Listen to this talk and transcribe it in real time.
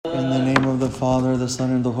Father, the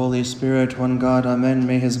Son, and the Holy Spirit, one God, Amen.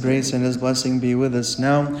 May his grace and his blessing be with us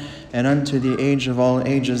now and unto the age of all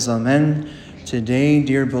ages, Amen. Today,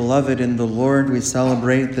 dear beloved in the Lord, we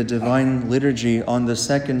celebrate the Divine Liturgy on the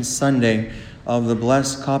second Sunday of the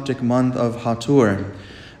blessed Coptic month of Hatur.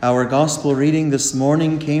 Our Gospel reading this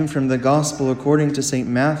morning came from the Gospel according to St.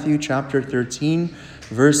 Matthew chapter 13,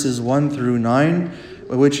 verses 1 through 9,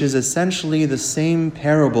 which is essentially the same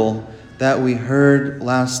parable that we heard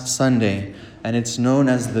last Sunday, and it's known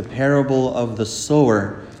as the parable of the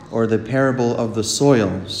sower, or the parable of the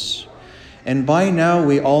soils. And by now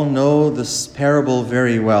we all know this parable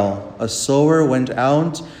very well. A sower went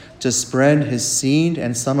out to spread his seed,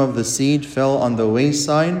 and some of the seed fell on the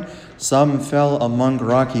wayside, some fell among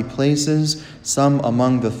rocky places, some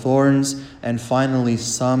among the thorns, and finally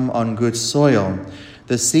some on good soil.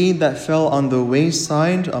 The seed that fell on the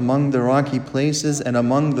wayside, among the rocky places, and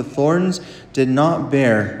among the thorns did not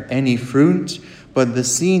bear any fruit, but the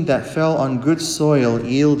seed that fell on good soil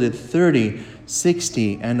yielded 30,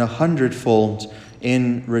 60, and 100-fold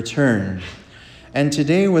in return. And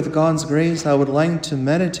today, with God's grace, I would like to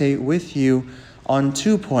meditate with you on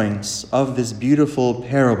 2 points of this beautiful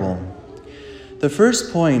parable. The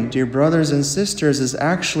first point, dear brothers and sisters, is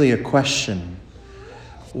actually a question.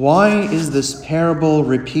 Why is this parable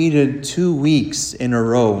repeated 2 weeks in a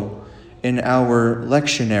row in our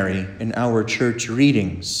lectionary, in our church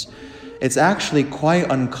readings? It's actually quite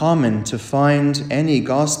uncommon to find any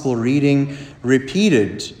gospel reading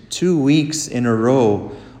repeated 2 weeks in a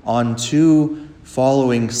row on 2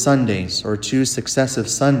 following Sundays or 2 successive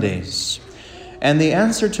Sundays. And the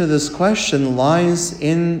answer to this question lies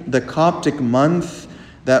in the Coptic month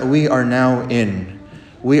that we are now in.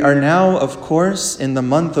 We are now, of course, in the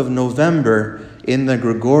month of November in the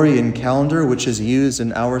Gregorian calendar, which is used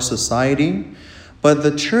in our society. But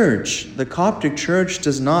the church, the Coptic church,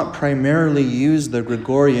 does not primarily use the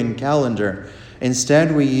Gregorian calendar.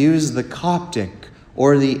 Instead, we use the Coptic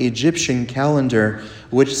or the Egyptian calendar,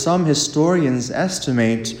 which some historians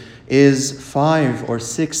estimate is 5,000 or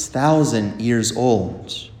 6,000 years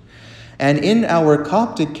old. And in our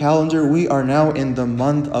Coptic calendar, we are now in the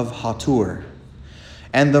month of Hatur.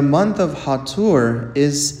 And the month of Hatur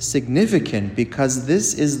is significant because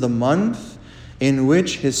this is the month in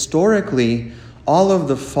which historically all of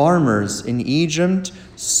the farmers in Egypt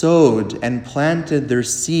sowed and planted their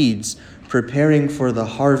seeds, preparing for the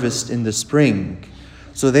harvest in the spring.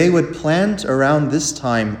 So they would plant around this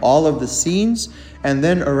time all of the seeds, and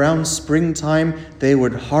then around springtime they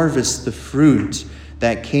would harvest the fruit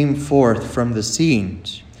that came forth from the seed.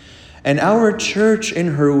 And our church,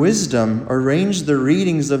 in her wisdom, arranged the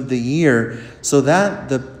readings of the year so that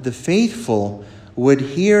the faithful would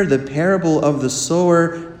hear the parable of the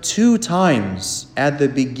sower 2 times at the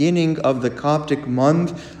beginning of the Coptic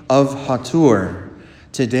month of Hatur.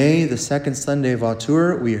 Today, the second Sunday of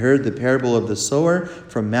Hatur, we heard the parable of the sower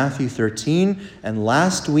from Matthew 13. And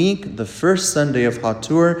last week, the first Sunday of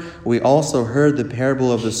Hatur, we also heard the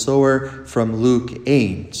parable of the sower from Luke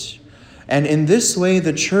 8. And in this way,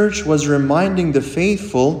 the church was reminding the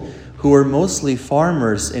faithful, who were mostly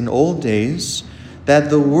farmers in old days, that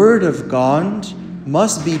the word of God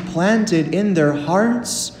must be planted in their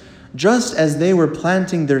hearts just as they were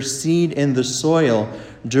planting their seed in the soil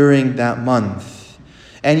during that month.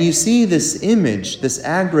 And you see this image, this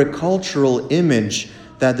agricultural image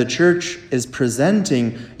that the church is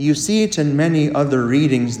presenting, you see it in many other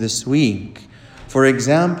readings this week. For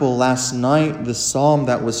example, last night, the psalm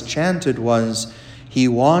that was chanted was, "He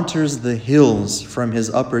waters the hills from his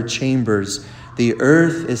upper chambers. The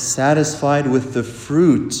earth is satisfied with the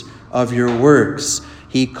fruit of your works.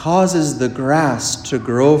 He causes the grass to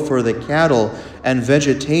grow for the cattle and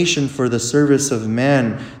vegetation for the service of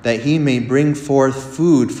man, that he may bring forth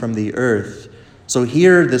food from the earth." So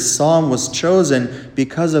here this psalm was chosen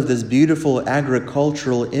because of this beautiful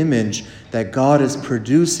agricultural image that God is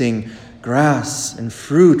producing grass and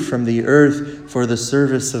fruit from the earth for the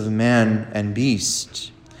service of man and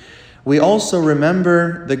beast. We also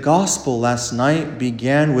remember the gospel last night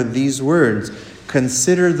began with these words,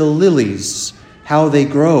 "Consider the lilies, how they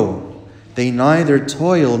grow. They neither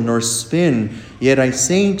toil nor spin. Yet I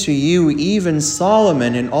say to you, even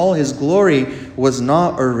Solomon in all his glory was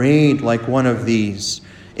not arrayed like one of these.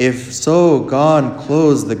 If so, God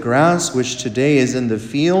clothes the grass which today is in the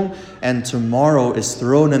field and tomorrow is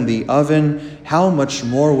thrown in the oven, how much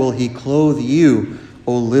more will he clothe you,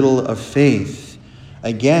 O little of faith?"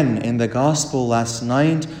 Again, in the gospel last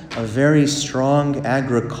night, a very strong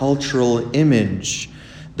agricultural image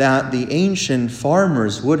that the ancient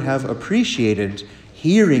farmers would have appreciated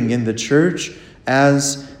hearing in the church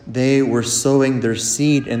as they were sowing their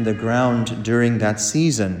seed in the ground during that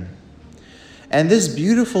season. And this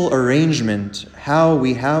beautiful arrangement, how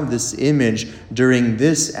we have this image during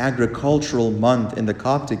this agricultural month in the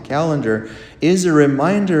Coptic calendar, is a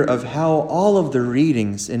reminder of how all of the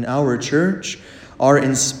readings in our church are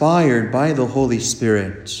inspired by the Holy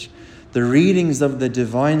Spirit. The readings of the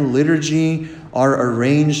Divine Liturgy are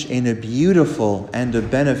arranged in a beautiful and a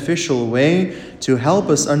beneficial way to help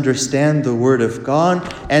us understand the Word of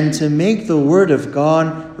God and to make the Word of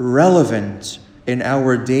God relevant in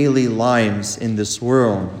our daily lives in this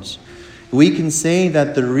world. We can say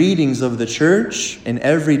that the readings of the church in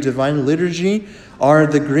every divine liturgy are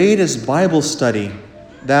the greatest Bible study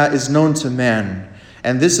that is known to man.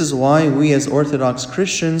 And this is why we as Orthodox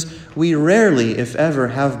Christians, we rarely, if ever,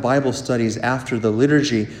 have Bible studies after the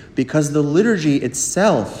liturgy, because the liturgy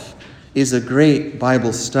itself is a great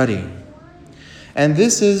Bible study. And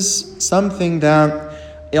this is something that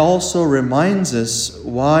also reminds us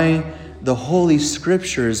why the Holy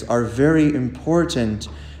Scriptures are very important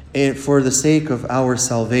for the sake of our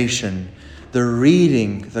salvation. The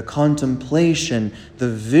reading, the contemplation, the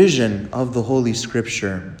vision of the Holy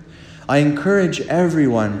Scripture. I encourage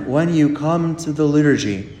everyone, when you come to the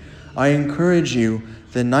liturgy, I encourage you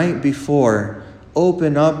the night before,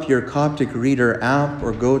 open up your Coptic Reader app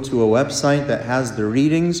or go to a website that has the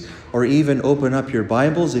readings, or even open up your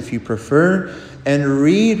Bibles if you prefer, and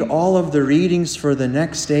read all of the readings for the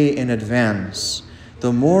next day in advance.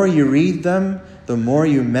 The more you read them, the more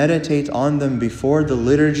you meditate on them before the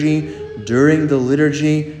liturgy, during the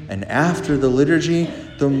liturgy, and after the liturgy,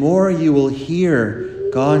 the more you will hear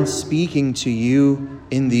God speaking to you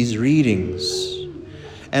in these readings.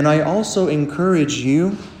 And I also encourage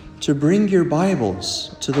you to bring your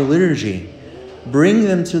Bibles to the liturgy. Bring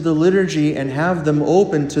them to the liturgy and have them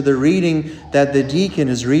open to the reading that the deacon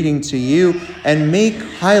is reading to you, and make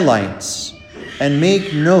highlights and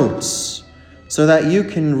make notes so that you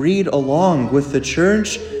can read along with the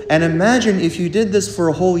church. And imagine if you did this for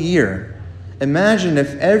a whole year. Imagine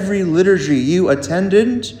if every liturgy you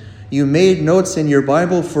attended, you made notes in your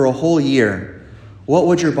Bible for a whole year. What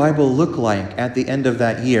would your Bible look like at the end of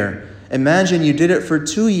that year? Imagine you did it for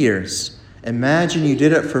 2 years. Imagine you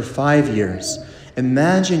did it for 5 years.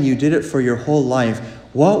 Imagine you did it for your whole life.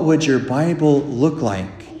 What would your Bible look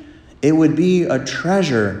like? It would be a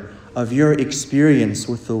treasure of your experience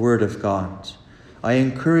with the Word of God. I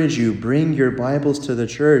encourage you, bring your Bibles to the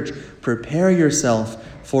church. Prepare yourself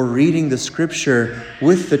for reading the Scripture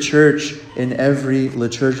with the church in every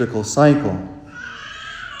liturgical cycle.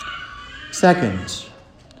 Second,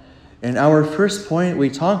 in our first point, we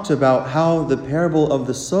talked about how the parable of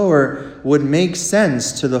the sower would make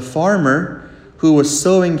sense to the farmer who was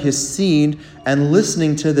sowing his seed and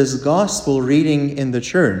listening to this gospel reading in the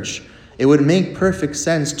church. It would make perfect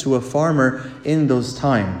sense to a farmer in those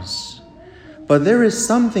times. But there is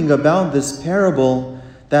something about this parable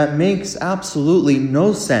that makes absolutely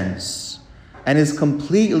no sense and is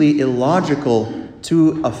completely illogical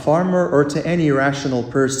to a farmer or to any rational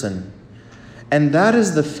person. And that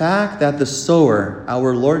is the fact that the sower,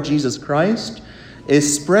 our Lord Jesus Christ,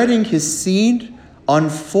 is spreading his seed on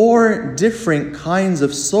 4 different kinds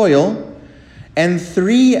of soil, and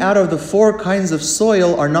 3 out of the 4 kinds of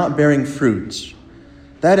soil are not bearing fruit.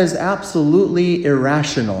 That is absolutely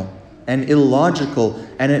irrational and illogical,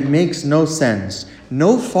 and it makes no sense.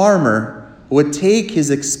 No farmer would take his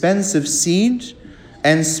expensive seed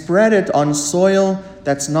and spread it on soil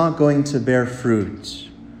that's not going to bear fruit.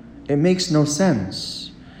 It makes no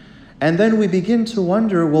sense. And then we begin to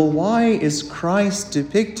wonder, well, why is Christ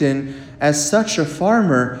depicted as such a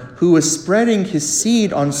farmer who is spreading his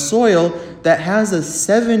seed on soil that has a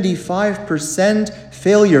 75%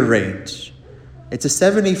 failure rate? It's a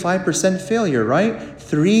 75% failure, right?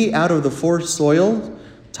 3 out of the 4 soil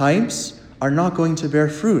types are not going to bear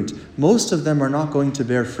fruit. Most of them are not going to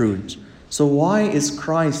bear fruit. So why is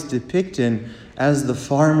Christ depicted as the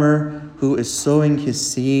farmer who is sowing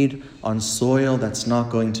his seed on soil that's not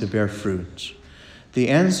going to bear fruit? The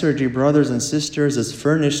answer, dear brothers and sisters, is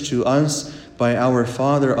furnished to us by our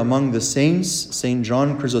Father among the saints, St.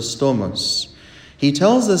 John Chrysostomos. He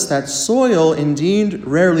tells us that soil indeed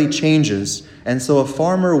rarely changes, and so a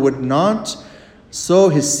farmer would not sow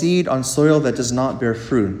his seed on soil that does not bear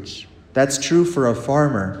fruit. That's true for a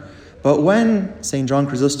farmer. But when, St. John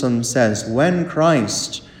Chrysostom says, when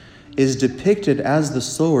Christ is depicted as the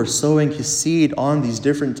sower sowing his seed on these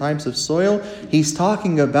different types of soil, he's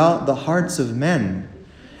talking about the hearts of men.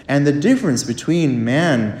 And the difference between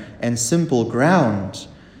man and simple ground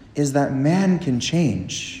is that man can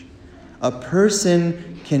change. A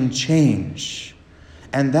person can change.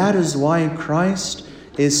 And that is why Christ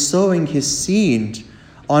is sowing his seed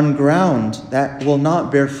on ground that will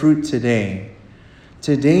not bear fruit today.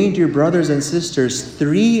 Today, dear brothers and sisters,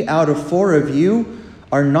 3 out of 4 of you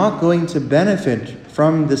are not going to benefit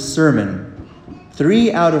from this sermon.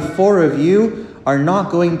 3 out of 4 of you are not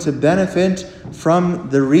going to benefit from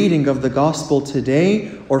the reading of the gospel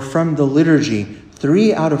today or from the liturgy.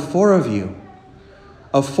 3 out of 4 of you.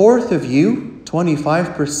 A fourth of you,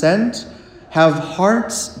 25%, have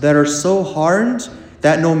hearts that are so hard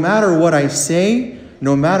that no matter what I say,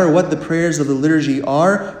 no matter what the prayers of the liturgy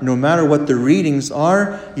are, no matter what the readings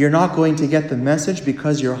are, you're not going to get the message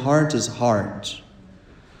because your heart is hard.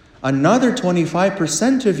 Another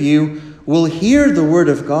 25% of you will hear the word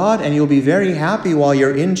of God and you'll be very happy while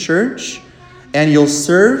you're in church and you'll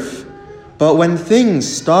serve. But when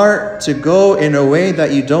things start to go in a way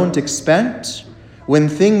that you don't expect, when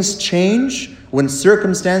things change, when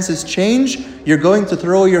circumstances change, you're going to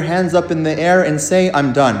throw your hands up in the air and say,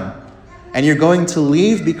 I'm done. And you're going to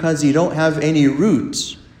leave because you don't have any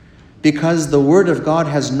root. Because the word of God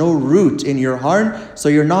has no root in your heart, so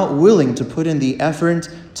you're not willing to put in the effort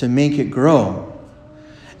to make it grow.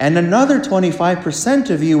 And another 25%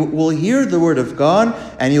 of you will hear the word of God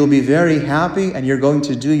and you'll be very happy and you're going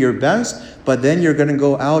to do your best, but then you're going to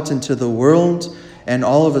go out into the world and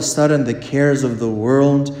all of a sudden the cares of the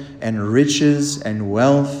world and riches and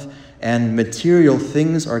wealth and material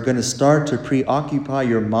things are going to start to preoccupy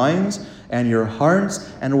your minds and your hearts,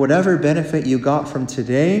 and whatever benefit you got from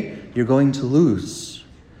today, you're going to lose.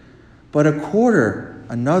 But a quarter,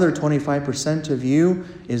 another 25% of you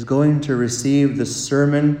is going to receive the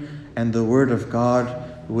sermon and the word of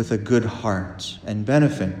God with a good heart and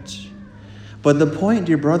benefit. But the point,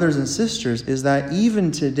 dear brothers and sisters, is that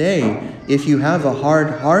even today, if you have a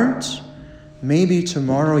hard heart, maybe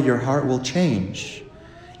tomorrow your heart will change.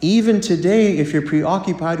 Even today, if you're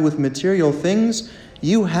preoccupied with material things,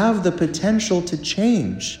 you have the potential to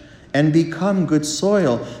change and become good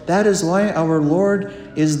soil. That is why our Lord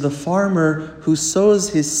is the farmer who sows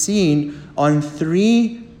his seed on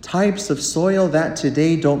 3 types of soil that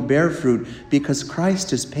today don't bear fruit, because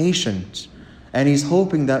Christ is patient and he's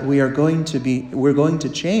hoping that we're going to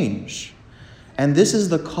change. And this is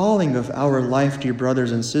the calling of our life, dear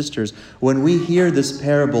brothers and sisters. When we hear this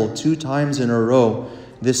parable 2 times in a row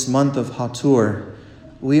this month of Hatur,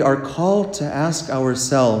 we are called to ask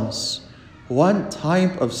ourselves, what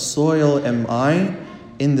type of soil am I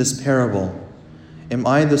in this parable? Am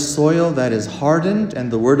I the soil that is hardened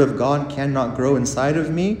and the word of God cannot grow inside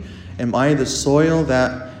of me? Am I the soil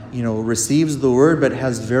that, receives the word but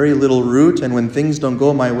has very little root, and when things don't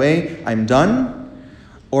go my way, I'm done?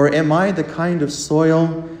 Or am I the kind of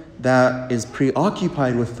soil that is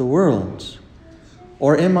preoccupied with the world?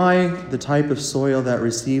 Or am I the type of soil that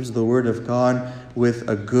receives the word of God with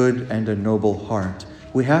a good and a noble heart?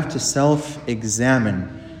 We have to self-examine.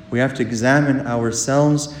 We have to examine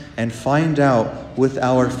ourselves and find out with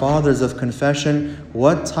our fathers of confession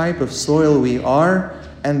what type of soil we are,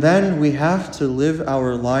 and then we have to live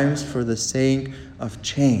our lives for the sake of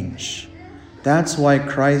change. That's why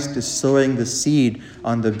Christ is sowing the seed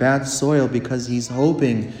on the bad soil, because he's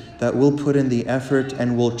hoping that we'll put in the effort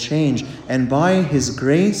and we'll change. And by his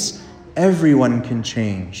grace, everyone can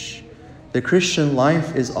change. The Christian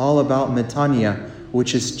life is all about metania,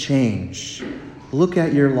 which is change. Look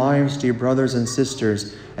at your lives, dear brothers and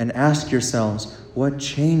sisters, and ask yourselves, what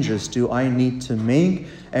changes do I need to make?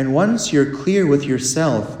 And once you're clear with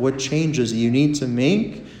yourself, what changes you need to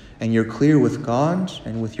make, and you're clear with God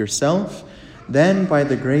and with yourself, then by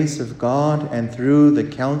the grace of God and through the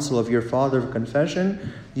counsel of your Father of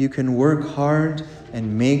Confession, you can work hard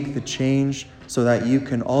and make the change so that you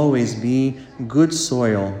can always be good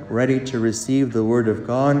soil, ready to receive the Word of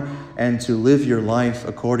God and to live your life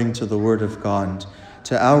according to the Word of God.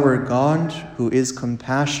 To our God, who is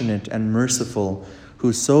compassionate and merciful,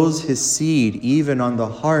 who sows his seed even on the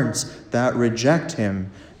hearts that reject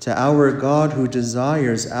him, to our God who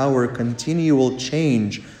desires our continual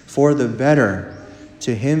change for the better,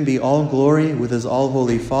 to him be all glory with his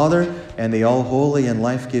all-holy Father and the all-holy and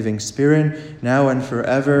life-giving Spirit, now and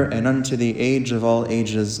forever and unto the age of all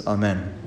ages. Amen.